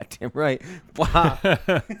Damn right. Wow.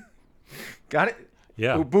 Got it?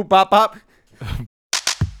 Yeah. Boop, boop, bop, bop.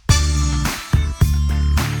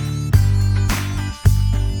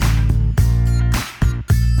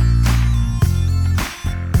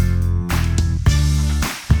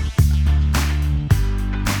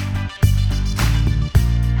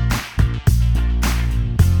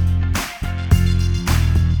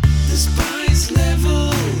 The spice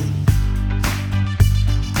level.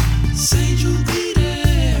 Sage will be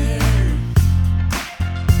there.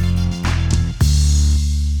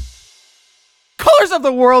 Colors of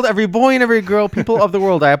the world, every boy and every girl, people of the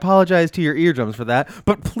world. I apologize to your eardrums for that,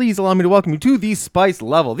 but please allow me to welcome you to the Spice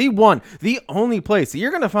Level, the one, the only place that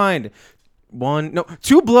you're going to find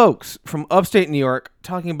two blokes from upstate New York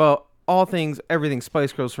talking about all things, everything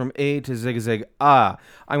Spice Girls from A to Zig Zig. I'm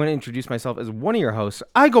going to introduce myself as one of your hosts.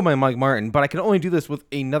 I go by Mike Martin, but I can only do this with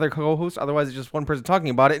another co-host. Otherwise, it's just one person talking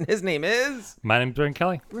about it, and his name is My name's Brent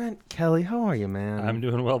Kelly. Brent Kelly. How are you, man? I'm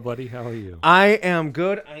doing well, buddy. How are you? I am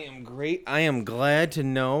good. I am great. I am glad to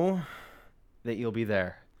know that you'll be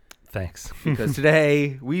there. Thanks. Because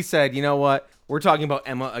today we said, you know what? We're talking about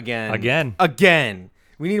Emma again. Again.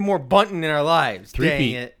 We need more Bunton in our lives. Dang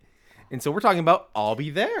Three-peat. it. And so we're talking about I'll Be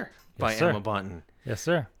There by sir. Emma Bunton. Yes,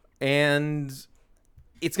 sir. And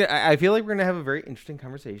it's gonna, I feel like we're going to have a very interesting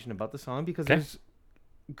conversation about the song because Okay. there's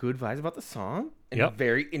good vibes about the song and Yep.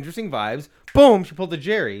 very interesting vibes. Boom, she pulled the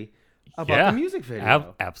Jerry about Yeah. the music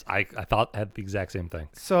video. I thought I had the exact same thing.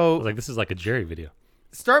 I So was like, this is like a Jerry video.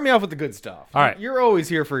 start me off with the good stuff. All right. You're always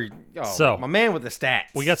here for So, my man with the stats.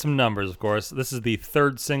 We got some numbers, of course. This is the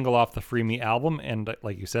third single off the Free Me album, and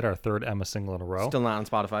like you said, our third Emma single in a row. Still not on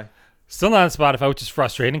Spotify. Still not on Spotify, which is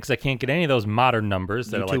frustrating because I can't get any of those modern numbers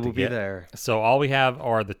that I YouTube like to will be get. there. So all we have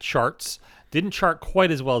are the charts. Didn't chart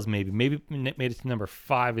quite as well as Maybe. Maybe made it to number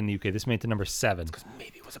 5 in the UK. This made it to number 7.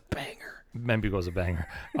 Maybe it was a banger. Maybe it was a banger.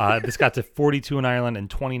 This got to 42 in Ireland and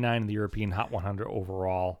 29 in the European Hot 100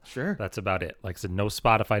 overall. Sure. That's about it. Like I said, no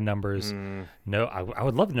Spotify numbers. No, I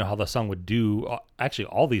would love to know how the song would do. Actually,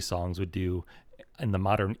 all these songs would do in the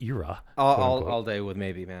modern era. quote unquote. All day with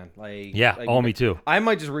Maybe, man. Yeah, me too. I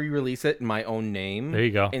might just re-release it in my own name. There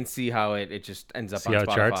you go. And see how it just ends up See on how it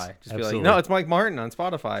Spotify. charts? Just be Absolutely. like, no, it's Mike Martin on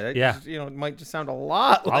Spotify. That Yeah. just, it might just sound a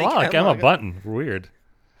lot A like lot like Emma Bunton. Weird.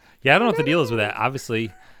 Yeah, I don't know what the deal is with that.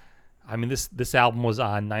 Obviously, I mean, this album was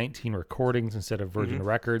on 19 recordings instead of Virgin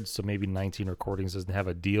Records, so maybe 19 recordings doesn't have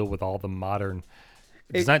a deal with all the modern.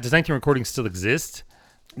 Does 19 recordings still exist?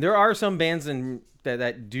 There are some bands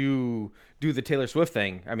that do the Taylor Swift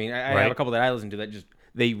thing. I mean, I have Right. a couple that I listen to that just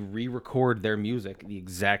they re-record their music the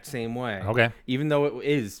exact same way. Okay. Even though it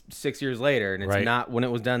is 6 years later and it's Right. not when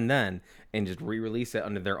it was done then, and just re-release it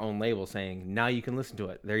under their own label, saying now you can listen to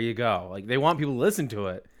it. There you go. Like they want people to listen to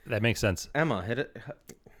it. That makes sense. Emma, hit it.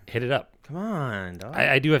 Hit it up. Come on, dog.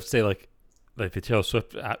 I do have to say, like the Taylor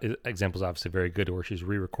Swift example is obviously very good, where she's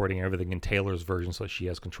re-recording everything in Taylor's version, so she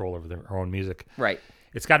has control over her own music. Right.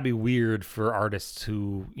 It's got to be weird for artists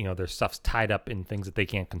who, their stuff's tied up in things that they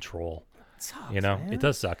can't control. It sucks, It man.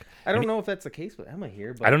 does suck. I don't know if that's the case with Emma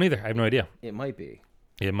here, but I don't either. I have no idea. it might be.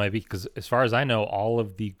 It might be because, as far as I know, all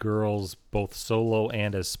of the girls, both solo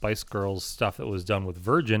and as Spice Girls stuff that was done with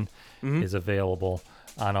Virgin, is available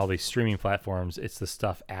on all these streaming platforms. It's the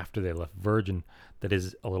stuff after they left Virgin that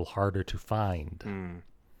is a little harder to find.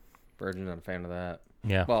 Virgin's not a fan of that.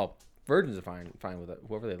 Yeah, Well, Virgin's fine with it.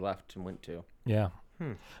 Whoever they left and went to. yeah.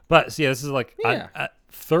 But see, this is like Yeah. a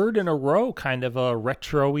third in a row, kind of a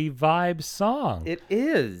retro-y vibe song. It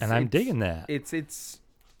is, And I'm digging that. It's.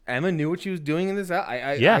 Emma knew what she was doing in this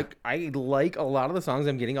album. Yeah. I like a lot of the songs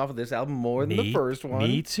I'm getting off of this album more than the first one.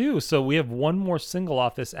 Me too. So we have one more single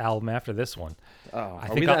off this album after this one. Oh, are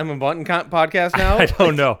think we the I'll- Emma Bunton podcast now? I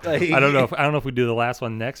don't know. Like- I don't know. I don't know if we do the last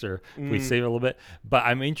one next or if we save it a little bit. But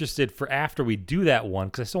I'm interested for after we do that one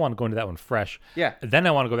because I still want to go into that one fresh. Yeah. Then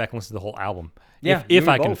I want to go back and listen to the whole album. Yeah, If you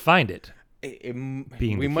I and can both. find it. We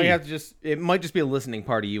the might key. have to just. It might just be a listening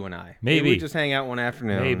party, you and I. Maybe. we just hang out one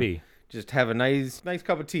afternoon. Maybe. Just have a nice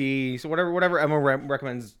cup of tea. So whatever Emma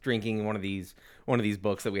recommends drinking in one of these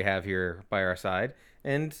books that we have here by our side,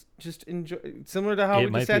 and just enjoy. Similar to how It we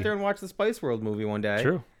might just sat be. there and watched the Spice World movie one day.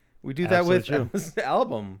 True. We do that with Absolutely Emma's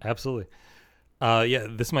album. Absolutely. Yeah,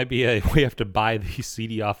 this might be we have to buy the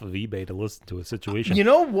CD off of eBay to listen to a situation. You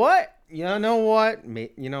know what?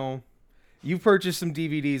 You've purchased some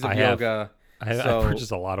DVDs of I have. yoga. I so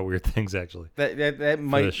purchased a lot of weird things, actually. that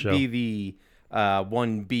might this show. be the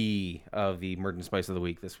 1B of the Merchant Spice of the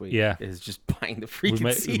Week this week. Yeah. Is just buying the freaking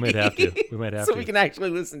we CD. might have to. We might have so to. we can actually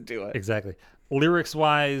listen to it. Exactly. Lyrics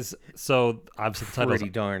wise, so obviously the title's Pretty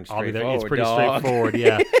darn I'll be there. straightforward, It's pretty dog. straightforward.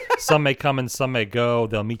 Yeah. Some may come and some may go.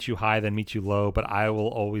 They'll meet you high, then meet you low. But I will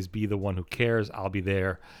always be the one who cares. I'll be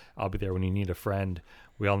there. I'll be there when you need a friend.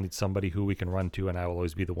 We all need somebody who we can run to, and I will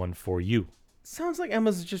always be the one for you. Sounds like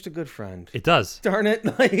Emma's just a good friend. It does. Darn it.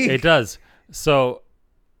 Like, It does. So,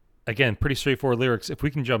 again, pretty straightforward lyrics. If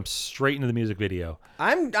we can jump straight into the music video.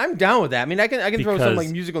 I'm down with that. I mean, I can throw some like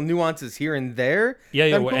Because- musical nuances here and there. Yeah,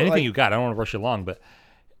 I'm well, cool, anything like- you got. I don't want to rush you along, but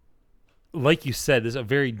like you said, this is a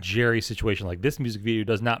very Jerry situation. Like, this music video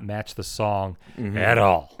does not match the song Mm-hmm. at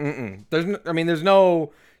all. There's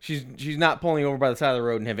no. She's not pulling over by the side of the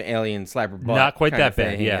road and having aliens slap her butt. Not quite kind that of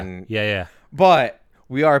bad. thing, Yeah. and- Yeah. But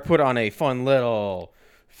we are put on a fun little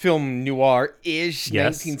film noir-ish,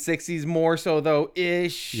 Yes. 1960s more so though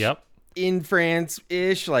ish. Yep. In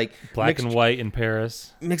France-ish, like Black and white in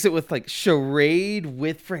Paris. mix it with like charade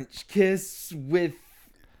with French kiss with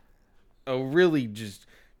a really just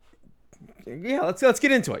let's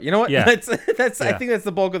get into it. You know what? Yeah. that's I Yeah. think that's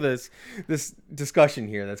the bulk of this discussion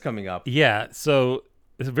here that's coming up. Yeah. So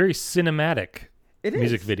it's a very cinematic It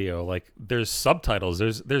music is. video. Like, there's subtitles.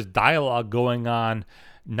 There's dialogue going on,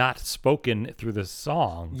 not spoken through the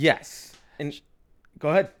song. Yes. And go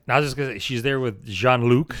ahead. Now, I was just gonna say, she's there with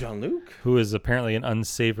Jean-Luc, Jean-Luc? who is apparently an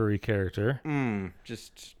unsavory character.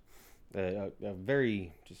 Just a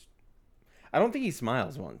very just. I don't think he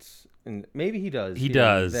smiles once, and maybe he does. He here and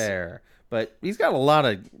does. there, but he's got a lot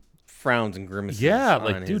of frowns and grimaces. Yeah, on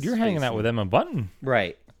like, dude, his you're hanging face out and- with Emma Bunton.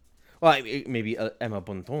 right. Well, maybe Emma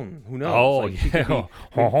Bonton. Who knows? Oh, Like, she could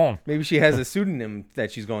yeah. be- maybe she has a pseudonym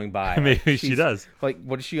that she's going by. Like, Maybe she she's- does. Like,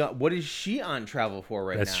 what is she on travel for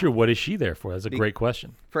right now? That's true. What is she there for? That's a great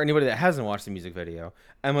question. For anybody that hasn't watched the music video,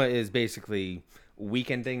 Emma is basically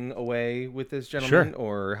weekending away with this gentleman,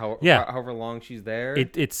 or however long she's there.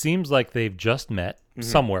 It seems like they've just met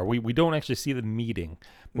somewhere. We don't actually see them meeting,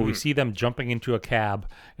 but we see them jumping into a cab,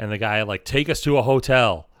 and the guy like, take us to a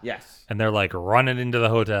hotel, Yes, and they're like running into the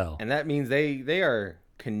hotel. and that means they are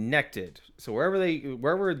connected. So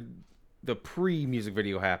wherever the pre-music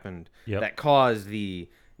video happened, Yep. that caused the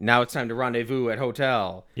now it's time to rendezvous at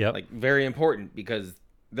hotel. Yep. Like, very important because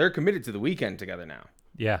they're committed to the weekend together now.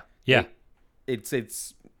 Yeah, yeah,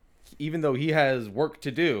 It's even though he has work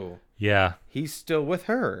to do, yeah. he's still with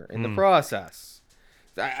her in the Hmm. process.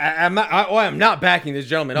 I'm not backing this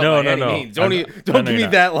gentleman up No, by no, any no. means. Don't I know give me you're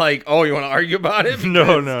not. that like, oh, you want to argue about it?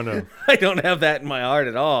 No, Because no. I don't have that in my heart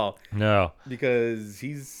at all No. because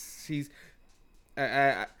he's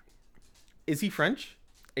is he French?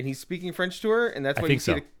 And he's speaking French to her, and that's I why you think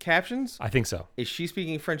see so. the captions. I think so. Is she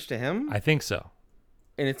speaking French to him? I think so.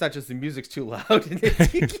 And it's not just the music's too loud. And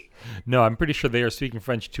it's- No, I'm pretty sure they are speaking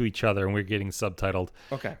French to each other, and we're getting subtitled.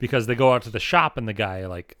 Okay. Because they go out to the shop, and the guy,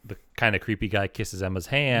 like the kind of creepy guy, kisses Emma's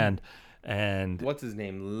hand, and What's his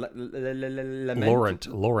name? Laurent.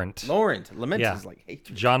 Laurent. Lament Yeah. is like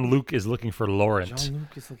hatred. Jean-Luc is looking for Laurent.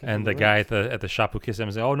 Jean-Luc is looking And for the guy at the shop who kissed him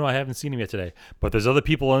is like, oh no, I haven't seen him yet today. But there's other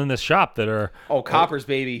people in this shop that are Oh, Coppers,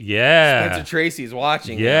 baby. yeah, Spencer Tracy is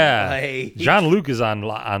watching. him. yeah. Like, Jean-Luc is on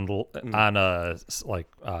like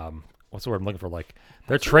what's the word I'm looking for? Like,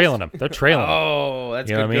 they're trailing him. They're trailing him. Oh, that's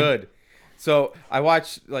You know good. what I mean? Good. So I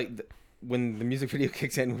watched when the music video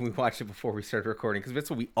kicks in. When we watched it before we started recording, because that's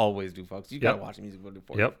what we always do, folks. You gotta watch the music video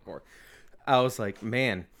before. Yep. Before. I was like,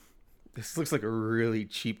 man, this looks like a really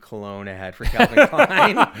cheap cologne ad for Calvin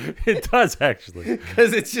Klein. It does actually.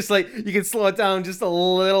 Because it's just like you can slow it down just a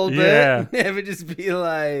little bit. Yeah. And have it just be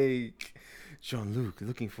like Jean-Luc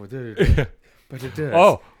looking for but it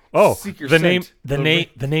does. Oh, Seek your the name scent.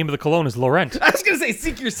 the name of the cologne is Laurent. I was gonna say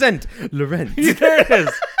seek your scent, Laurent. There it is.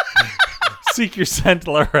 Seek your scent,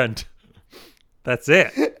 Laurent. That's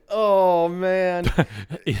it. Oh man.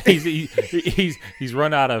 He's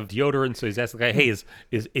run out of deodorant, so he's asked the guy, "Hey, is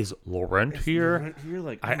Laurent here? You're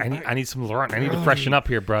like, I need some Laurent. I need to freshen up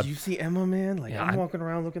here, bro. Do you see Emma, man? Like, Yeah, I'm I'm- walking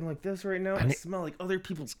around looking like this right now. I need- smell like other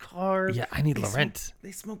people's cars. Yeah, I need They Laurent. Smoke,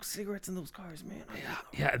 they smoke cigarettes in those cars, man.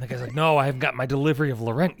 Yeah." And the guy's like, "No, I haven't got my delivery of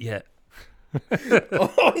Laurent yet."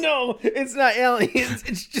 Oh no, it's not aliens.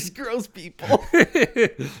 It's just gross people.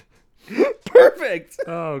 Perfect.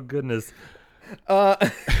 Oh goodness, Uh,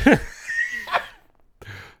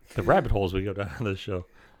 the rabbit holes we go down on this show.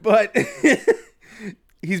 but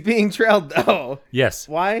he's being trailed though. Yes.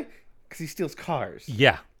 Why? Because he steals cars.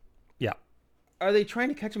 Yeah. Yeah. Are they trying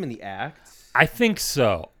to catch him in the act? I think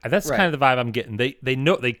so. That's Right. kind of the vibe I'm getting.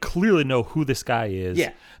 They clearly know who this guy is.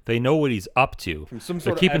 Yeah. They know what he's up to. From some They're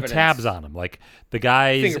sort of keeping evidence. tabs on him. Like the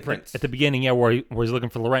guys Fingerprints. at the beginning, where he's looking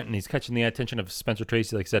for Laurent and he's catching the attention of Spencer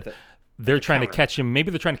Tracy. Like I said, they're trying to catch him.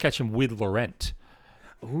 Maybe they're trying to catch him with Laurent.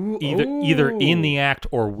 Ooh, Either in the act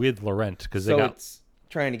or with Laurent, because they so got it's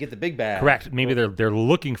trying to get the big bag. correct. Maybe they're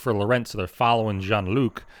looking for Laurent, so they're following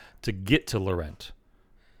Jean-Luc to get to Laurent.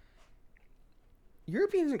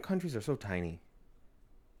 European countries are so tiny.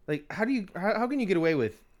 Like, how can you get away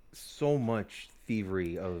with so much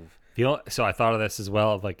thievery of? So I thought of this as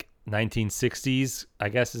well, of like 1960s. I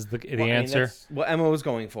guess is the Well, I mean, answer. that's what Emma was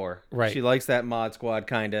going for. Right. She likes that Mod Squad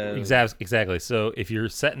kind of. Exactly. So if you're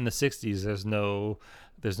set in the 60s, there's no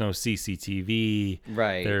CCTV.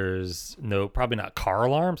 Right. There's probably not car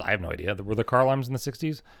alarms. I have no idea. Were there car alarms in the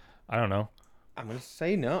 60s? I don't know. I'm gonna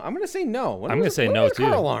say no. I'm gonna say no. I'm gonna say no too.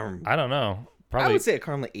 Car alarm. I don't know. Probably. I would say a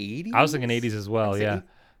car in the 80s. I was thinking 80s as well. I'd say Yeah.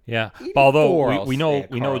 Yeah. 84, But although I'll we say know a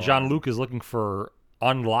car alarm. Jean-Luc is looking for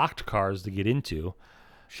unlocked cars to get into,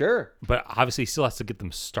 Sure. but obviously he still has to get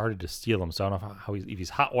them started to steal them. So I don't know how if he's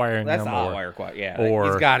hot wiring That's them the hot or wire quad. Yeah. or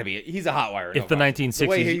he's got to be. He's a hot wire. if the 1960s The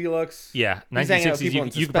way he looks. Yeah, He's hanging out with 1960s, people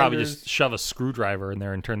in you could probably just suspenders. shove a screwdriver in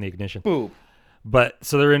there and turn the ignition. Boop. But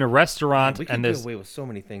so they're in a restaurant, We could and get this, away with so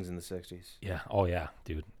many things in the 60s. yeah, oh yeah,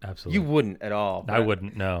 dude, absolutely. You wouldn't at all. I but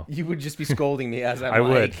wouldn't know. You would just be scolding me as I'm I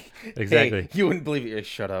would. like, Exactly. Hey, you wouldn't believe it.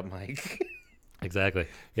 Shut up, Mike. Exactly.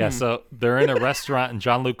 Yeah. Hmm. So they're in a restaurant, and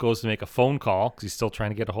Jean-Luc goes to make a phone call because he's still trying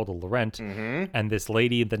to get a hold of Laurent. Mm-hmm. And this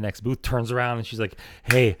lady in the next booth turns around and she's like,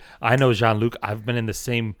 "Hey, I know Jean-Luc. I've been in the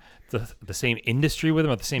same industry with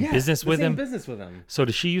him, or the same business with him. Business with him. So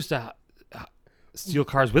does she used to steal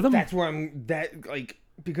cars with him? That's where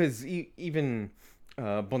because even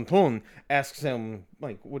Bonton asks him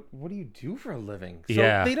like, what do you do for a living? So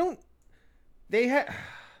Yeah. they don't. They have.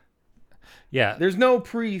 Yeah. There's no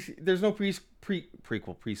preschool. There's no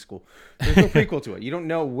prequel to it. You don't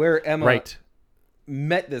know where Emma Right.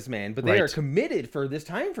 met this man, but they are Right. committed for this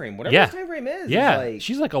time frame. Whatever Yeah. this time frame is. Yeah. Like,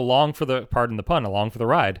 She's like along for the pardon the pun, along for the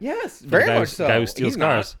ride. yes, For the very guy much who- so. Guy who steals He's not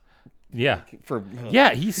cars. Yeah. for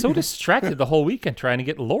Yeah, he's so distracted the whole weekend trying to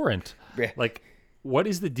get Laurent. Yeah. Like, what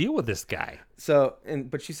is the deal with this guy? So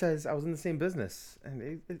but she says I was in the same business,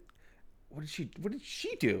 and what did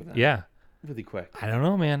she do? Then? Yeah. Really quick. I don't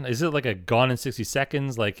know, man. Is it like a Gone in 60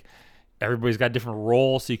 Seconds? Like, everybody's got different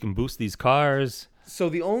roles so you can boost these cars? So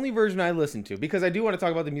the only version I listened to, because I do want to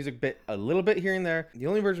talk about the music bit a little bit here and there, the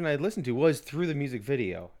only version I listened to was through the music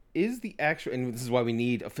video. Is the actual, and this is why we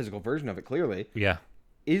need a physical version of it. Clearly, Yeah.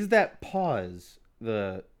 is that pause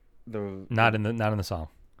the Not in the song.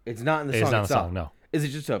 It's not in the It's song not in the itself. song, no. Is it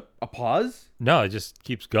just a pause? No, it just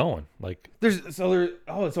keeps going. Like,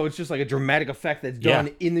 So it's just like a dramatic effect that's Yeah.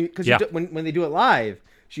 done in the because Yeah. when they do it live,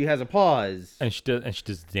 she has a pause. and she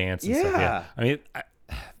does dance and stuff. Yeah. Yeah. I mean,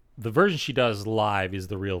 the version she does live is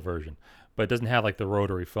the real version, but it doesn't have like the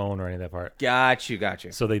rotary phone or any of that part. Got you.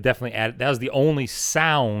 So they definitely added. That was the only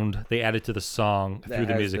sound they added to the song That through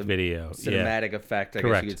the has music the video. Yeah. Cinematic effect, I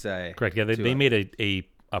Correct. guess you could say. Correct. Yeah, to they it. made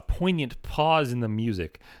a poignant pause in the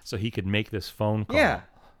music so he could make this phone call. Yeah.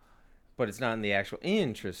 But it's not in the actual.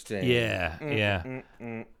 Interesting. Yeah, yeah.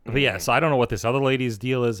 But yeah, so I don't know what this other lady's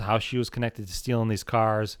deal is, how she was connected to stealing these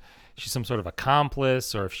cars. She's some sort of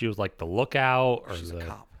accomplice, or if she was like the lookout, or She's a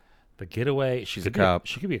cop. the getaway. She's could a cop.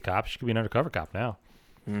 She could be a cop. She could be an undercover cop now.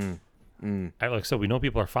 Like I said, we know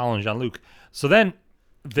people are following Jean-Luc. So then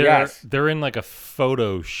they're in like a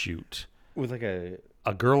photo shoot. With like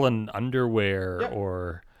a girl in underwear Yep.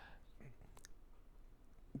 or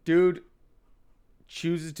dude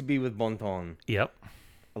chooses to be with Bonton. yep.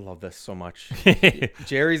 I love this so much.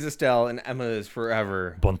 Jerry's Estelle and Emma is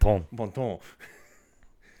forever Bon ton. Bonton.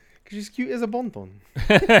 Because she's cute as a Bonton.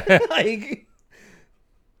 Like,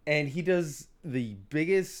 and he does the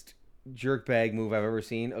biggest jerkbag move I've ever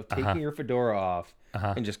seen of taking your fedora off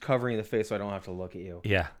and just covering the face so I don't have to look at you.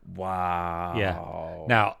 Yeah. Wow. Yeah.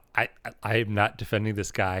 Now, I am not defending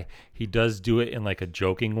this guy. He does do it in like a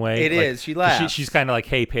joking way. It Like, is. She laughs. She's kind of like,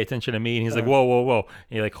 "Hey, pay attention to me," and he's like, "Whoa, whoa, whoa!"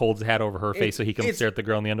 And he like holds his hat over her face so he can it's- stare at the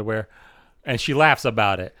girl in the underwear, and she laughs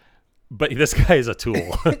about it. But this guy is a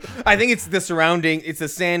tool. I think it's the surrounding. It's a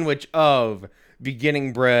sandwich of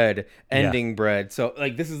beginning bread, ending bread. So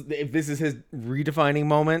like if this is his redefining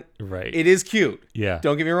moment, Right. It is cute. Yeah.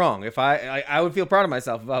 Don't get me wrong. If I would feel proud of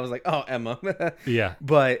myself if I was like, oh, Emma. Yeah.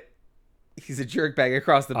 But he's a jerkbag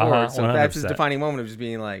across the board. So if that's his 100%. defining moment of just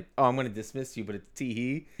being like, oh, I'm going to dismiss you, but it's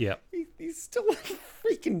tee Yeah. He's still a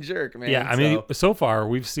freaking jerk, man. Yeah. I mean, so far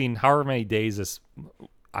we've seen however many days this.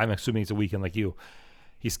 I'm assuming it's a weekend like you.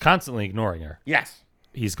 He's constantly ignoring her. yes.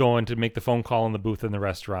 He's going to make the phone call in the booth in the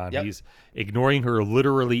restaurant. Yep. He's ignoring her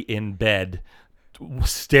literally in bed,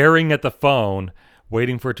 staring at the phone,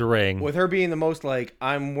 waiting for it to ring. With her being the most like,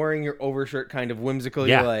 I'm wearing your overshirt kind of whimsically,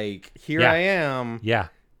 Yeah. like, here Yeah. I am. Yeah.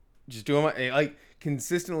 Just doing my, like,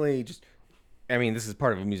 consistently just, I mean, this is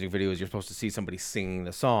part of a music video is you're supposed to see somebody singing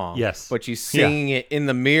the song. Yes. But she's singing it in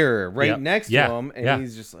the mirror right Yep. next Yeah. to him. And Yeah.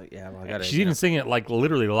 he's just like, yeah, well, I gotta She's even singing it like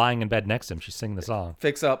literally lying in bed next to him. She's singing the song.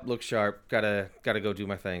 fix up, look sharp, gotta go do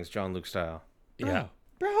my things, John Luke style. Yeah.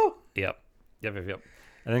 Bro. Yep.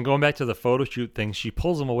 And then going back to the photo shoot thing, she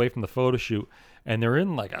pulls him away from the photo shoot, and they're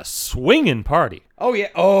in like a swinging party. Oh, yeah.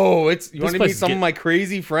 Oh, it's, you want to place meet is some of my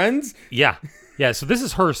crazy friends? Yeah. Yeah. So this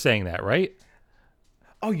is her saying that, right?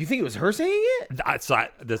 Oh, you think it was her saying it? That's a I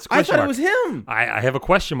question thought mark. it was him. I have a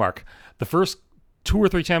question mark. The first 2 or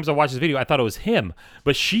 3 times I watched this video, I thought it was him,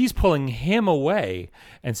 but she's pulling him away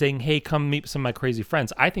and saying, "Hey, come meet some of my crazy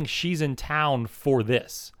friends." I think she's in town for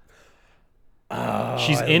this.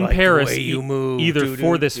 She's I in like the Paris, way you move. either Do,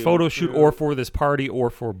 for do, this do, photo shoot do. or for this party or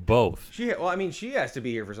for both. Well, I mean, she has to be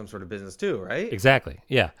here for some sort of business too, right? Exactly.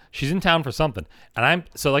 Yeah, she's in town for something. And I'm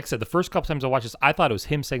so like I said, the first couple times I watched this, I thought it was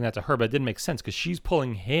him saying that to her, but it didn't make sense because she's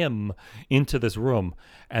pulling him into this room,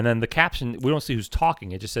 and then the caption we don't see who's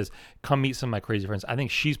talking. It just says, "Come meet some of my crazy friends." I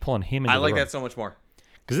think she's pulling him into I the like room. that so much more.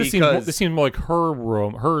 Because Because- this seems more like her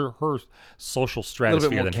room, her social A little stratosphere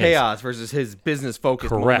bit more than chaos versus his business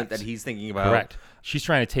focused moment Correct. that he's thinking his. about. Correct. She's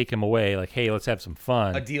trying to take him away. Like, hey, let's have some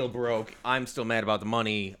fun. A deal broke. I'm still mad about the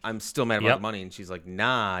money. I'm still mad about Yep. the money. And she's like,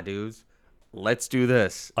 nah, dudes. Let's do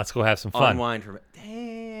this. Let's go have some fun. Unwind from it.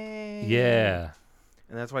 Dang. Yeah.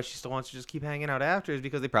 And that's why she still wants to just keep hanging out after is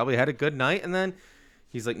because they probably had a good night. And then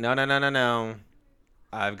he's like, no.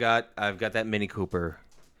 I've got that Mini Cooper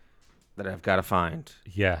that I've got to find.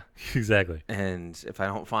 Yeah. Exactly. And if I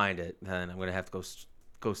don't find it, then I'm going to have to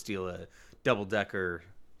go steal a double-decker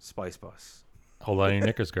Spice Bus. Hold on to your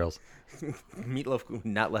knickers, girls. Meatloaf would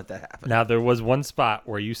not let that happen. Now, there was one spot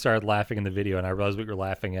where you started laughing in the video, and I realized what you were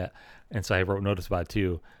laughing at, and so I wrote notice about it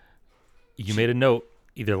too. You made a note,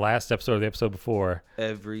 either last episode or the episode before.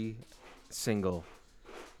 Every single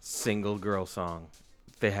girl song,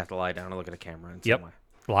 they have to lie down and look at a camera in some Yep. way.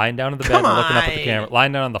 Lying down in the bed, Come and looking up at the on. camera.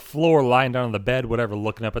 Lying down on the floor, lying down on the bed, whatever,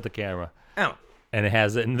 looking up at the camera. Oh. And it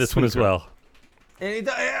has it in this one as Sweet girl. well. And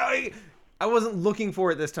I wasn't looking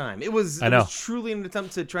for it this time. It was truly an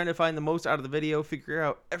attempt to trying to find the most out of the video, figure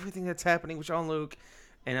out everything that's happening with Jean Luc.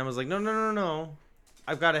 And I was like, no.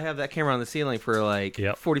 I've got to have that camera on the ceiling for like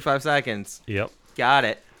Yep. 45 seconds. Yep. Got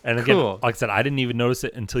it. And again, Cool. like I said, I didn't even notice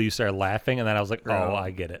it until you started laughing, and then I was like, Bro. oh,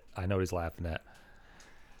 I get it. I know what he's laughing at.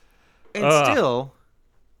 And Ugh. still,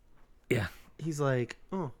 Yeah. he's like,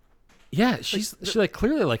 oh. Yeah, she's like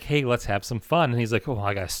clearly like, hey, let's have some fun. And he's like, oh,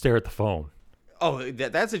 I got to stare at the phone. Oh,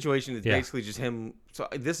 that situation is Yeah. basically just him. So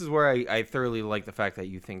this is where I thoroughly like the fact that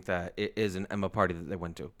you think that it is an Emma party that they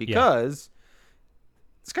went to. Because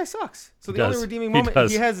this guy sucks. So He the only does. redeeming He moment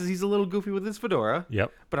does. he has is he's a little goofy with his fedora.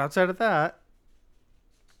 Yep. But outside of that,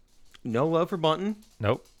 no love for Bunton.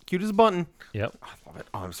 Nope. Cute as a Bunton. Yep. I love it.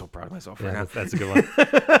 Oh, I'm so proud of myself Yeah, right now. that's a good one.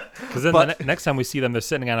 Because then But- the next time we see them, they're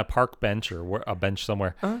sitting on a park bench or a bench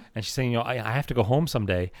somewhere, and she's saying, I have to go home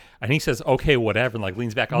someday. And he says, okay, whatever, and like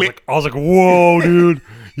leans back. I was like, whoa, dude,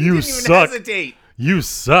 you Didn't even suck. hesitate. You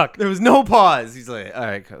suck. There was no pause. He's like, all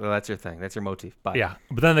right, well, that's your thing. That's your motif. Bye. Yeah.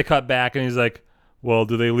 But then they cut back, and he's like, well,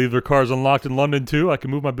 do they leave their cars unlocked in London too? I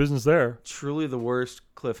can move my business there. Truly the worst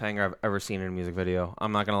cliffhanger I've ever seen in a music video.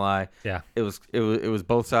 I'm not gonna lie. Yeah. It was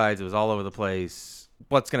both sides. It was all over the place.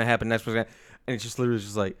 What's gonna happen next? And it's just literally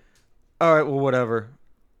just like, all right, well, whatever.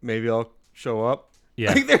 Maybe I'll show up.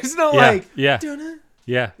 Yeah. Like there's no Yeah. like. Yeah. "Dun-dun."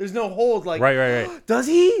 Yeah. There's no hold. Like. Right. Does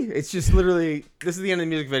he? It's just literally. This is the end of the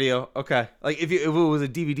music video. Okay. Like if it was a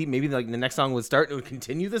DVD, maybe like the next song would start and it would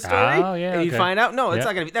continue the story. Oh, yeah, And you'd okay. find out. No, it's Yeah.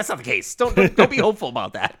 not gonna be. That's not the case. Don't be hopeful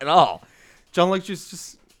about that at all. John Luke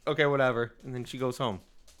just okay, whatever, and then she goes home.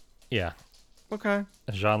 Yeah. Okay.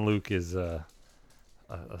 Jean-Luc is a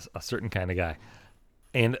certain kind of guy.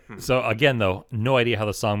 And so, again, though, no idea how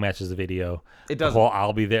the song matches the video. It The doesn't. whole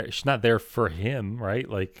I'll be there. She's not there for him, right?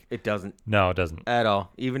 Like, It doesn't no, it doesn't. at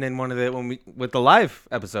all. Even in one of the with the live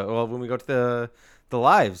episode. Well, when we go to the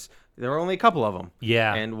lives, there were only a couple of them.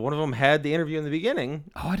 Yeah. And one of them had the interview in the beginning,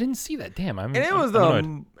 Oh, I didn't see that. Damn. and it was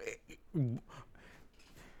I'm annoyed.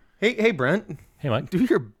 Hey Brent. Hey, Mike. Do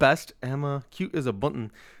your best Emma cute as a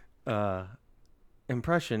button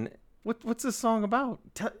impression. What's this song about?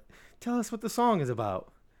 Tell us what the song is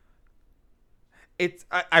about.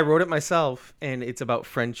 I wrote it myself, and it's about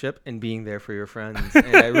friendship and being there for your friends.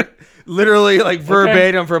 And I literally like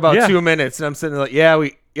verbatim for about Yeah. 2 minutes, and I'm sitting there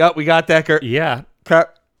like, we got that. Yeah.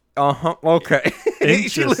 Cut. Okay.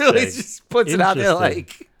 She literally Interesting. just puts it out there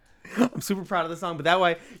Interesting. like, I'm super proud of the song. But that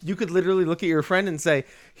way, you could literally look at your friend and say,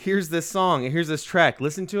 here's this song and here's this track.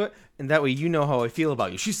 Listen to it. And that way, you know how I feel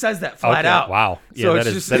about you. She says that flat Okay, out. Wow. Yeah, So that it's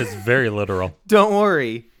is just- that is very literal. Don't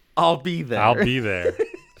worry. I'll be there. I'll be there.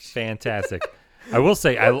 Fantastic. I will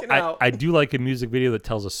say Working I out. do like a music video that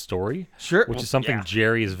tells a story. Sure. Which Well, is something yeah.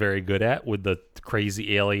 Jerry is very good at with the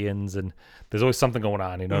crazy aliens, and there's always something going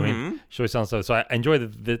on. You know what I Mm-hmm. mean? She always tells stuff. So I enjoy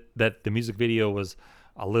that the music video was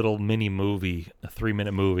a little mini movie, a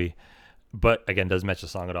 3-minute movie, but again doesn't match the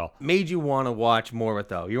song at all. Made you want to watch more of it,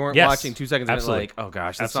 though. You weren't Yes, watching 2 seconds of it absolutely. like, oh,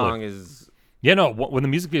 gosh, this Absolutely. song is... Yeah, no. When the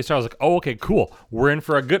music video started, I was like, oh, okay, cool. We're in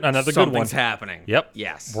for another good one. Something's happening. Yep.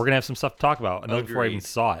 Yes. We're gonna have some stuff to talk about. Another before I even Agreed.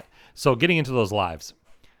 saw it. So getting into those lives.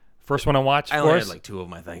 First one I watched, I of only course. had like 2 of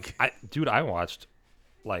them, I think. I watched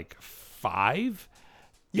like 5.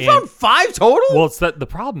 You And- found 5 total? Well, it's that the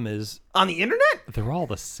problem is on the internet? they're all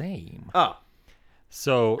the same. Oh.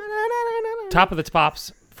 So top of the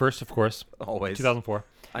pops, first of course, Always. 2004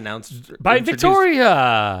 Announced. by introduced.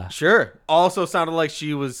 Victoria. Sure. Also sounded like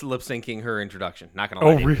she was lip syncing her introduction. Not gonna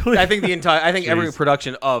Oh, lie. to you. really? I think every Jeez.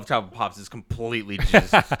 production of Top of Pops is completely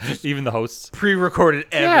just Even the hosts. pre-recorded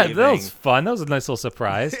Yeah, everything. that was fun. That was a nice little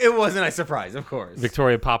surprise. It wasn't a surprise, of course.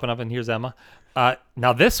 Victoria popping up, and here's Emma.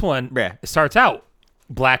 Now this one Yeah. starts out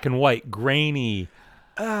black and white, grainy.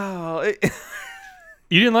 Oh,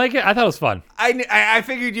 You didn't like it? I thought it was fun. I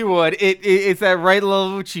figured you would. It's that right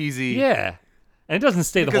level of cheesy. Yeah, and it doesn't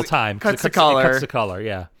stay the Because whole it time. 'cause cuts the It color. cuts the color.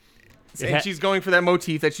 Yeah. And she's going for that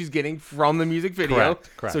motif that she's getting from the music video.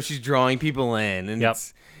 Correct. So she's drawing people in, and Yep.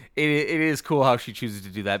 it is cool how she chooses to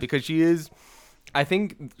do that because she is. I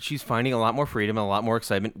think she's finding a lot more freedom and a lot more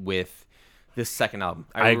excitement with this second album.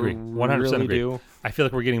 I agree. 100% really agree. do. I feel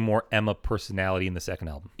like we're getting more Emma personality in the second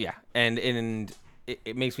album. Yeah, and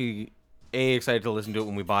it makes me excited to listen to it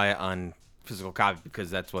when we buy it on physical copy because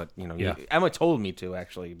that's what Yeah. Emma told me to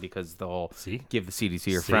actually because the whole See? give the CD to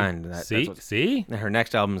your See? friend. See? That's what, See? and her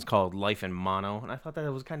next album is called Life in Mono, and I thought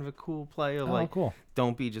that was kind of a cool play of Oh, like, cool.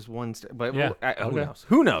 don't be just one. But Yeah. who Okay. knows?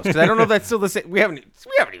 Who knows? Because I don't know if that's still the same. We haven't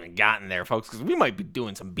even gotten there, folks. Because we might be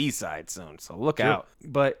doing some B-sides soon, so look out.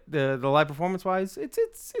 But the live performance wise,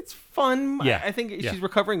 it's fun. Yeah. I think Yeah. she's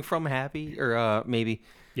recovering from Happy or maybe.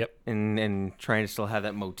 Yep. And trying to still have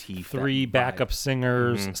that motif. 3 that vibe. backup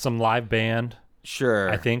singers, some live band. Sure.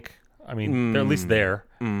 I think. I mean, they're at least there,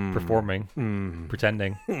 performing,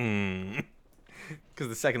 pretending. Because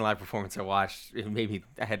the second live performance I watched, maybe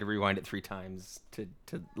I had to rewind it 3 times to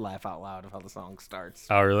laugh out loud of how the song starts.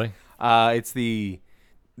 Oh, really? It's the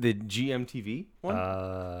GMTV one.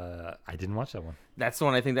 I didn't watch that one. That's the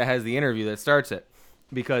one I think that has the interview that starts it.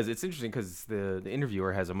 Because it's interesting because the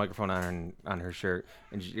interviewer has a microphone on her shirt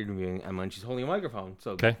and she's interviewing Emma and she's holding a microphone.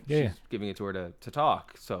 So Okay. Yeah, she's yeah. giving it to her to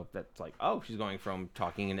talk. So that's like, oh, she's going from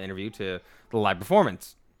talking in an interview to the live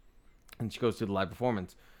performance. And she goes to the live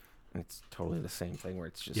performance. And it's totally the same thing where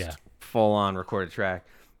it's just Yeah. full on recorded track.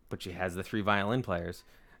 But she has the 3 violin players.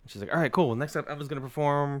 And she's like, all right, cool. Well, next up, Emma's going to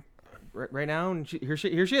perform right now. And here she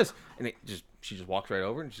is. And she just walks right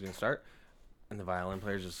over and she's going to start. And the violin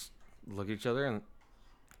players just look at each other and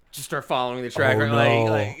just start following the track. Oh,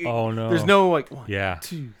 right? no. Oh, no. There's no like 1, Yeah.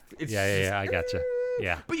 2. It's Yeah. just- I gotcha.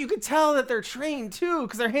 Yeah. But you could tell that they're trained too,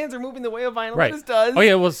 because their hands are moving the way a violinist Right. does. Oh,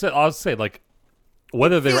 yeah. Well, I'll say, like,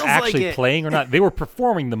 whether they were feels like actually it. playing or not, they were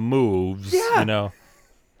performing the moves, Yeah. you know.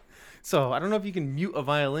 So I don't know if you can mute a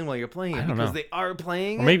violin while you're playing it don't because know. they are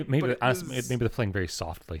playing. Or maybe, but it honestly, was- maybe they're playing very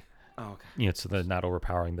softly, Oh, okay. you know, so they're not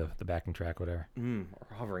overpowering the backing track, whatever. Or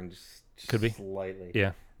hovering just Could be. slightly.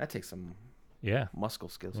 Yeah. That takes some Yeah. muscle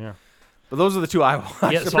skills. Yeah. But those are the 2 I watched.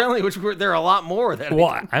 Yeah, so- Apparently, there are a lot more. That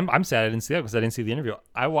Well, I'm sad I didn't see that because I didn't see the interview.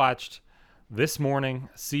 I watched This Morning,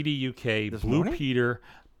 CD UK, Blue Morning? Peter,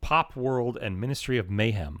 Pop World, and Ministry of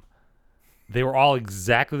Mayhem. They were all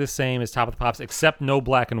exactly the same as Top of the Pops, except no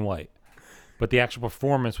black and white. But the actual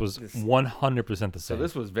performance was 100% the so same.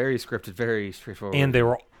 this was very scripted, very straightforward. And they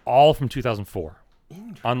were all from 2004.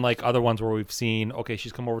 Unlike other ones where we've seen, okay,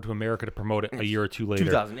 she's come over to America to promote it a year or 2 later.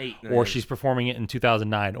 2008. Or she's performing it in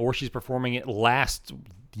 2009. Or she's performing it last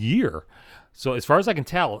year. So as far as I can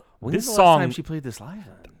tell, When's this the last song, time she played this live?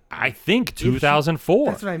 Then? I think 2004.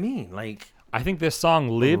 That's what I mean. Like I think this song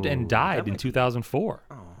lived and died that in might- 2004.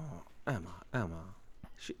 Emma,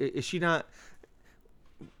 is she not?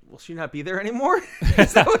 Will she not be there anymore?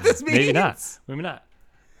 Is that what this means? Maybe not. Maybe not.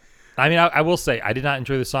 I mean, I will say I did not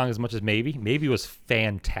enjoy the song as much as Maybe. Maybe was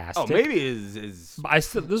fantastic. Oh, maybe is But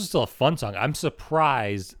this is still a fun song. I'm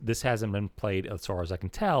surprised this hasn't been played, as far as I can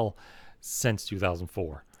tell, since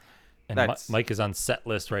 2004. And That's Mike is on set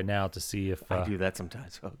list right now to see if. I do that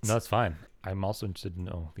sometimes, folks. No, that's fine. I'm also interested to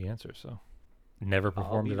know the answer. So, never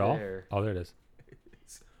performed be at all. there. Oh, there it is.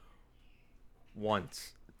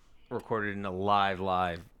 Once recorded in a live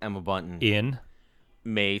Emma Bunton, In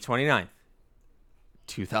May 29th,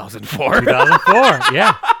 2004. 2004.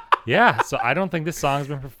 Yeah, yeah. So I don't think this song's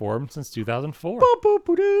been performed since 2004. Boop, boop,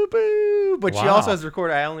 boop, doo, boo. But she Wow. also has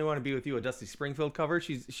recorded "I Only Want to Be with You," a Dusty Springfield cover.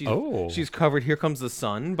 Oh. She's covered "Here Comes the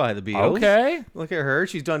Sun" by the Beatles. Okay. Look at her.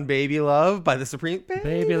 She's done "Baby Love" by the Supreme.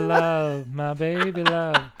 Baby love, my baby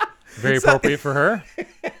love. Very So- appropriate for her.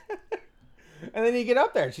 And then you get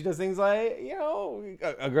up there, and she does things like,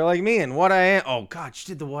 a girl like me and "What I Am." Oh God, she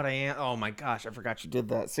did the "What I Am." Oh my gosh, I forgot she did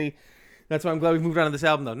that. See, that's why I'm glad we moved on to this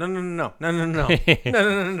album, though. No.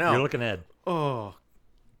 You're looking ahead. Oh,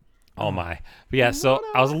 Oh my. But yeah, so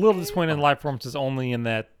I was a little disappointed in live performances only in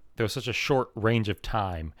that there was such a short range of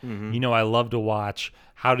time. Mm-hmm. You know, I love to watch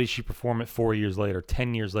how did she perform it 4 years later,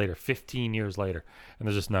 10 years later, 15 years later. And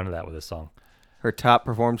there's just none of that with this song. her top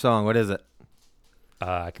performed song. What is it?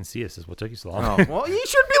 I can see this is what took you so long. Oh, well, you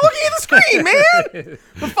should be looking at the screen, man.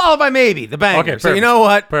 But followed by "Maybe," the banger. Okay, So you perfect. know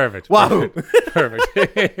what? Perfect. Wow.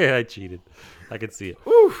 Perfect. I cheated. I could see it.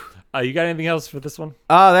 You got anything else for this one?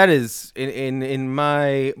 That is in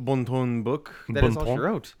my Bon Ton book. That is all she Bon ton?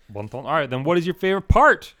 wrote. Bon ton. All right, then what is your favorite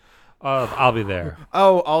part of I'll Be There?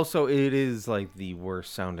 Oh, also, it is like the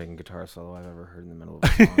worst sounding guitar solo I've ever heard in the middle of a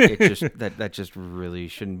song. It just that just really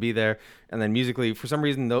shouldn't be there. And then musically, for some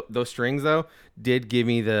reason, those strings though did give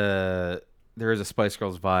me there is a Spice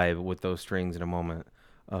Girls vibe with those strings in a moment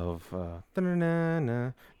of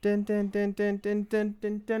dun-dun-dun-dun,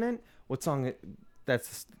 dun-dun-dun-dun-dun-dun-dun. What song?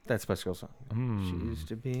 That's Spice Girls song. She used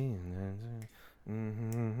to be.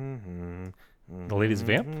 The Ladies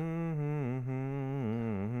Vamp?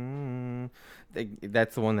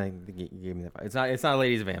 That's the one that gave me that. It's not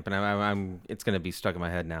Ladies Vamp, and I'm it's gonna be stuck in my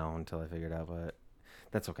head now until I figure it out. But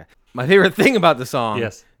that's okay. My favorite thing about the song,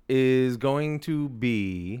 Yes. is going to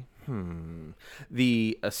be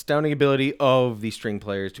the astounding ability of the string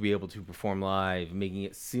players to be able to perform live, making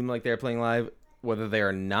it seem like they're playing live, whether they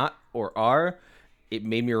are not or are. It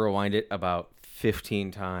made me rewind it about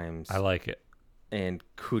 15 times. I like it. And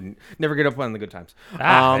never get up on the good times.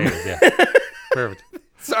 There it is, yeah. Perfect.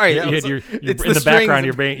 Sorry, You that had was- your it's in the background,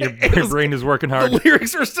 your strings. brain, It your was- brain is working hard. The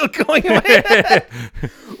lyrics are still going in my head.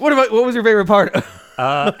 What was your favorite part?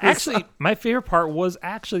 Actually, my favorite part was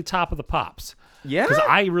actually Top of the Pops. Yeah? Because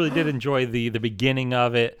I really did enjoy the beginning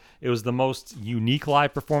of it. It was the most unique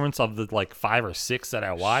live performance of the 5 or 6 that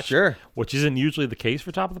I watched. Sure. Which isn't usually the case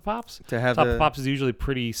for Top of the Pops. To have Top of the- the Pops is usually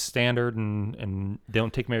pretty standard and they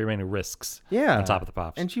don't take very many risks. Yeah. On Top of the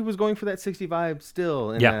Pops. And she was going for that 60 vibe still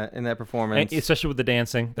in Yeah. that performance. And especially with the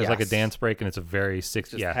dancing. There's like a Yes. dance break and it's a very 60s.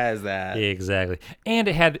 Just Yeah. has that. Exactly. And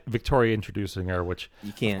it had Victoria introducing her, which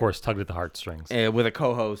You can't. of course tugged at the heartstrings. With a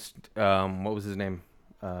co-host. What was his name?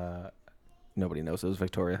 Nobody knows. It was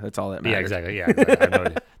Victoria. That's all that matters. Yeah, exactly. Yeah, exactly. I have no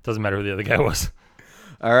idea. Doesn't matter who the other guy was.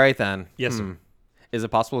 All right, then. Yes, sir. Is it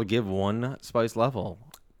possible to give one spice level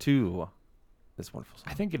to this wonderful song?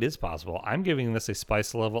 I think it is possible. I'm giving this a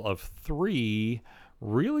spice level of 3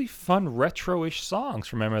 really fun retro-ish songs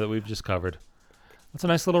from Emma that we've just covered. That's a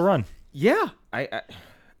nice little run. Yeah. I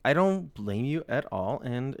don't blame you at all,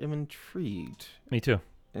 and am intrigued. Me too.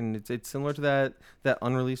 And it's similar to that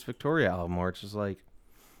unreleased Victoria album, where it's just like,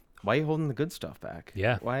 why are you holding the good stuff back?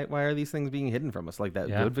 Yeah. Why are these things being hidden from us? Like that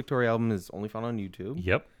Yeah. good Victoria album is only found on YouTube.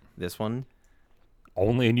 Yep. This one,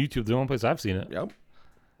 Only on YouTube, the only place I've seen it. yep.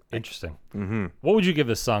 Interesting. Mm-hmm. What would you give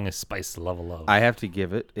this song a spice level of? I have to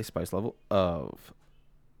give it a spice level of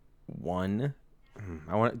 1. Do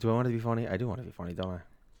I want it to be funny? I do want it to be funny, don't I?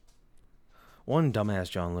 1 dumbass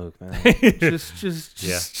John Luke, man.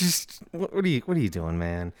 just what are you doing,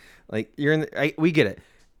 man? Like you're in we get it.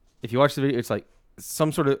 If you watch the video, it's like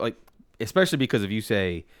some sort of especially because if you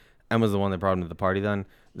say Emma's the one that brought him to the party,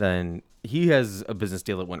 then he has a business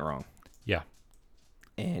deal that went wrong, Yeah.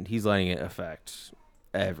 and he's letting it affect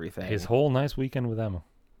everything. His whole nice weekend with Emma.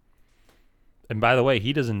 And by the way,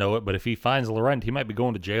 he doesn't know it, but if he finds Laurent, he might be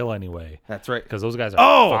going to jail anyway. That's right. Because those guys are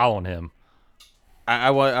Oh! following him. I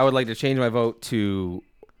would like to change my vote to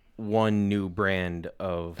 1 new brand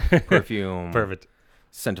of perfume. Perfect.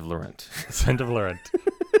 Scent of Laurent. Scent of Laurent.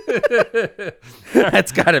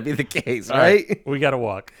 That's got to be the case, right? We got to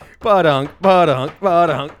walk. Ba-dunk, ba-dunk,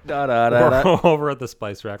 ba-dunk, da-da-da-da. We're over at the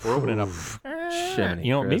spice rack. We're opening up. Shiny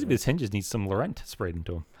You know, maybe Christmas. this hinges needs some Laurent sprayed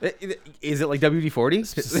into him. Is it like WD-40?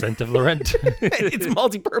 Scent of Laurent. It's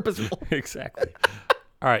multi-purposeful. Exactly.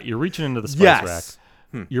 All right, you're reaching into the spice Yes.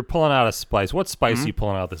 rack. You're pulling out a spice. What spice are you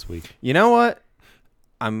pulling out this week? You know what?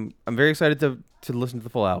 I'm very excited to listen to the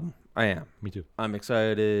full album. I am. Me too. I'm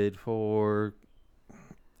excited for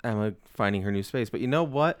Emma finding her new space. But you know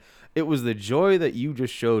what? It was the joy that you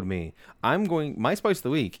just showed me. My spice of the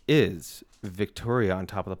week is Victoria on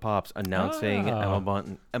Top of the Pops announcing Emma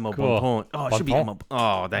Bunton. Emma Cool. Bunton. Oh, it should be Emma. Bunton.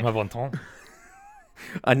 Oh, thank Emma Bunton.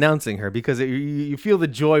 announcing her because you feel the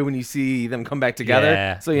joy when you see them come back together.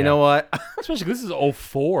 Yeah, So you yeah. know what? Especially this is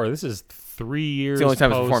 04. This is 3 years. It's the only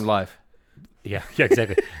time it's post- performed live. Yeah,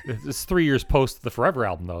 exactly. It's 3 years post the Forever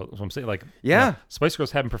album, though. That's what I'm saying. Like, Yeah. Spice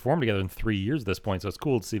Girls haven't performed together in 3 years at this point, so it's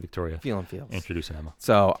cool to see Victoria Feeling feels. introducing Emma.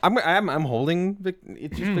 So I'm holding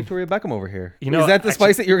it's just Victoria Beckham over here. You know, is that the actually-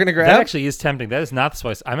 spice that you're gonna grab? That actually is tempting. That is not the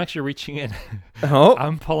spice. I'm actually reaching in. oh.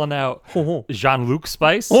 I'm pulling out Oh. Jean-Luc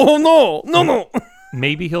Spice. Oh no!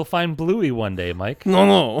 Maybe he'll find Bluey one day, Mike.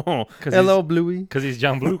 No. 'Cause Hello, Bluey. Because he's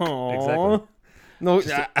Jean-Luc. Aw. Exactly. No,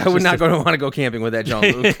 I would not want to go camping with that John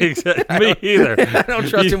Luke. Exactly. Me either. I don't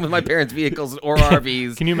trust him with my parents' vehicles or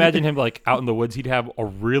RVs. Can you imagine him like out in the woods? He'd have a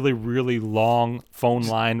really, really long phone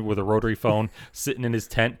line with a rotary phone sitting in his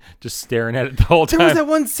tent, just staring at it the whole time. There was that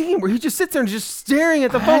one scene where he just sits there and just staring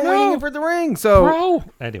at the phone, know. waiting for the ring. So Bro.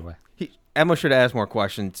 Anyway. Emma should ask more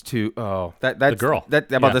questions to. Oh, that's The girl. That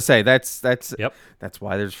I'm about Yeah. to say that's Yep. that's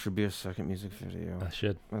why there should be a second music video. I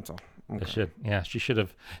should. That's all. I Okay. should. Yeah, she should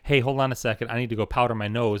have. Hey, hold on a second. I need to go powder my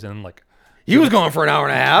nose, and like He was going for an hour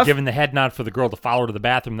and a half. giving the head nod for the girl to follow her to the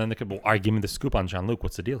bathroom. Then they could, well, all right, give me the scoop on Jean-Luc.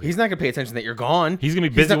 What's the deal here? He's not gonna pay attention that you're gone. He's gonna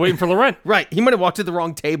be busy not- waiting for Laurent. Right. He might have walked to the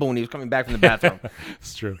wrong table when he was coming back from the bathroom.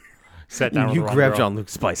 It's true. Sat down with You the wrong grabbed girl. John Luke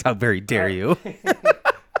Spice. How very dare you?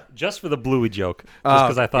 Just for the Bluey joke. Just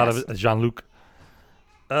because I thought yes. of it as Jean-Luc.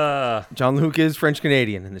 John Luke is French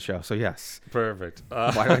Canadian in the show, so yes. Perfect.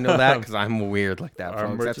 Why do I know that? Because I'm weird like that, Our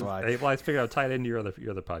folks. That's merchant, why. Hey, well, I figured I would tie it into your other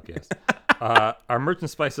podcast. Our merchant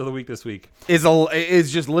spice of the week this week. Is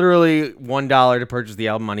just literally $1 to purchase the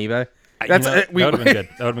album on eBay. That's that would have been good.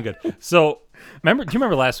 That would have been good. So, do you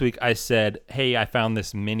remember last week I said, "Hey, I found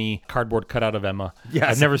this mini cardboard cutout of Emma. Yes.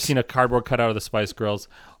 I've never seen a cardboard cutout of the Spice Girls.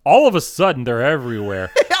 All of a sudden, they're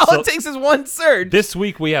everywhere. All So it takes is one search. this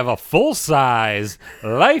week we have a full size,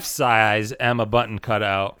 life size Emma Bunton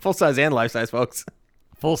cutout, Full size and life size, folks.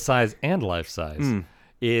 full size and life size.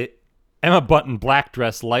 Emma Bunton black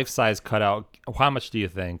dress, life size cutout. How much do you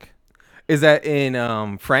think? Is that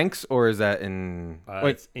in francs or is that in?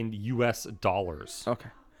 Wait. It's in U.S. dollars. Okay.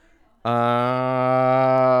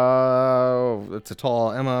 It's a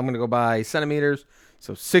tall Emma. I'm gonna go by centimeters.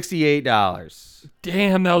 So $68.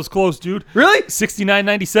 Damn, that was close, dude. Really?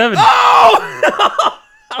 $69.97. Oh!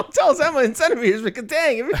 I'll tell us Emma in centimeters, but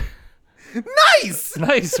dang. Nice.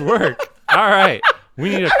 Nice work. All right. We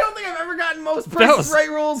need a. I don't think I've ever gotten most Price was- is Right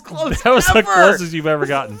rules close. That was the ever. closest you've ever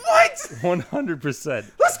gotten. What?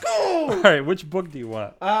 100%. Let's go. All right. Which book do you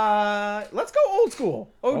want? Let's go old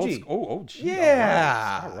school. OG. OG.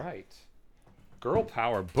 Yeah. All right. Girl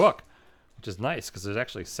power book, which is nice because there's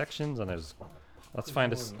actually sections and there's. Let's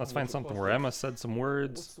find something where Emma said some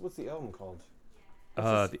words. What's the album called?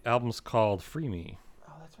 The album's called "Free Me."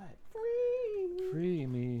 Oh, that's right. Free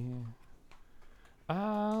me.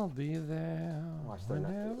 I'll be there.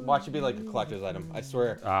 Watch it be like a collector's item. I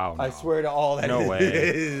swear. Oh, I no. swear to all that No it way.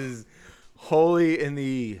 is holy in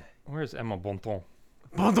the Where's Emma Bonton?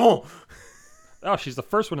 Pardon. Oh, she's the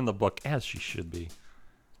first one in the book, as she should be.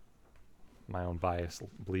 My own bias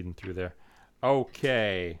bleeding through there.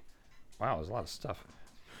 Okay. Wow, there's a lot of stuff.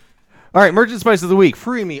 All right, Merchant Spice of the Week.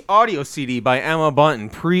 Free Me audio CD by Emma Bunton,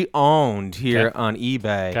 pre-owned here Okay. on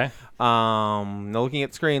eBay. Okay. No looking at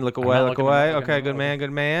the screen. Look away, not look looking, away. I'm not Okay, looking, I'm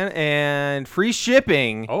good man. And free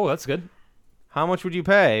shipping. Oh, that's good. How much would you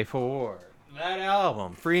pay for that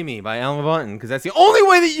album, Free Me by Emma Bunton? Because that's the only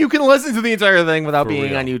way that you can listen to the entire thing without For being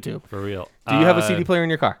real. on YouTube. For real. Do you have a CD player in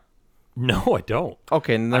your car? No, I don't.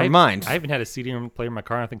 Okay, never I- mind. I haven't had a CD player in my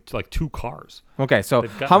car, I think, like 2 cars. Okay, so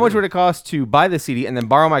They've gotten how much rid would of- it cost to buy the CD and then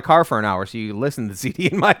borrow my car for an hour so you listen to the CD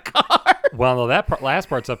in my car? Well, no, that last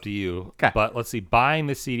part's up to you. 'Kay. But let's see. Buying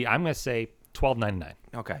the CD, I'm going to say $12.99.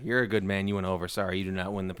 Okay, you're a good man. You went over. Sorry, you do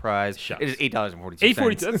not win the prize. Shucks. It is $8.42.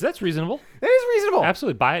 $8.40. That's reasonable. That is reasonable.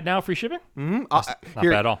 Absolutely. Buy it now, free shipping? Mhm. Not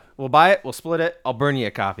bad at all. We'll buy it. We'll split it. I'll burn you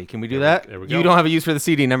a copy. Can we do that? there we You go. don't have a use for the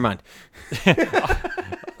CD. Never mind.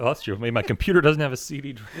 Well, that's true. Maybe my computer doesn't have a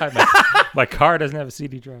CD drive. My car doesn't have a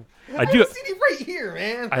CD drive. I do. have a CD right here,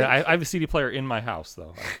 man. I have a CD player in my house,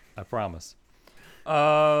 though. I promise.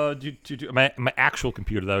 My actual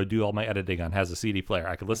computer that I would do all my editing on has a CD player.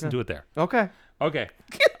 I could listen to it there. Okay. Okay.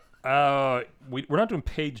 We're not doing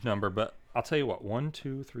page number, but I'll tell you what. 1,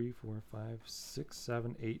 2, 3, 4, 5, 6,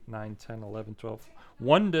 7, 8, 9, 10, 11, 12.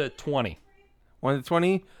 1 to 20. 1 to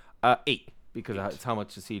 20? 8. Because that's how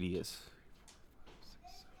much the CD is.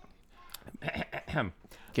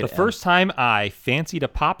 Get The it, first time I fancied a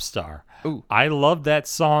pop star, Ooh. I loved that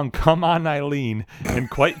song "Come On Eileen" and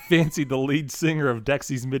quite fancied the lead singer of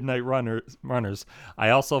Dexy's Midnight Runners. I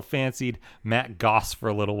also fancied Matt Goss for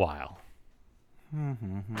a little while.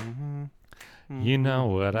 You know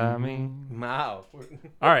what I mean. Wow.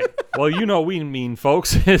 All right. Well, you know what we mean,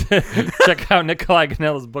 folks. Check out Nikolai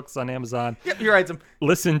Ganella's books on Amazon. Yep, you're right.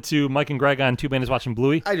 Listen to Mike and Greg on Two Bandits Watching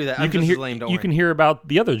Bluey. I do that. You I'm can just hear as lame, don't you worry. can hear about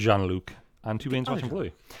the other John Luke on Two Bandits Watching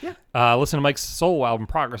Bluey. Yeah. Listen to Mike's solo album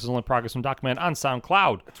Progress is only progress when documented on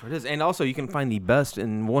SoundCloud. That's what it is. And also, you can find the best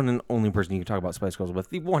and one and only person you can talk about Spice Girls with.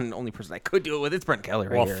 The one and only person I could do it with. It's Brent Kelly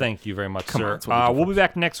right Well, here. thank you very much, Come on, sir. that's what we do, We'll be folks.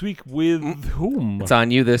 back next week with whom? It's on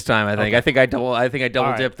you this time, I think. Okay. I think I double All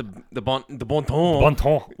right. dipped the bon ton. Bon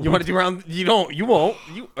ton. You want to do round? You don't. You won't.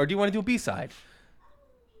 Or do you want to do a B side?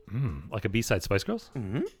 Like a B-side Spice Girls?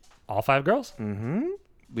 Mm-hmm. All 5 girls?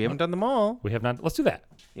 We haven't done them all. We have not. Let's do that.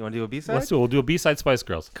 You want to do a B side? Let's do it. We'll do a B-side Spice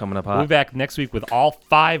Girls. Coming up We'll be hot. back next week with all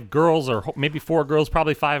 5 girls, or maybe 4 girls,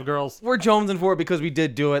 probably 5 girls. We're jonesing for it because we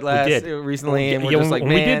did do it last did. recently, and we're Yeah, just when like,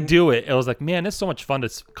 we man. did do it, it was like, man, it's so much fun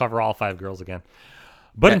to cover all 5 girls again.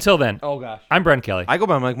 But until then, Oh gosh. I'm Brent Kelly. I go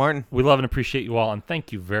by Mike Martin. We love and appreciate you all, and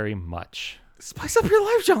thank you very much. Spice up your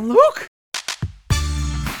life, John Luke.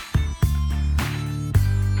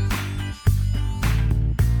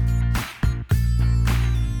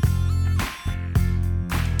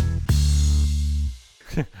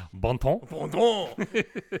 Bon ton. Bon ton.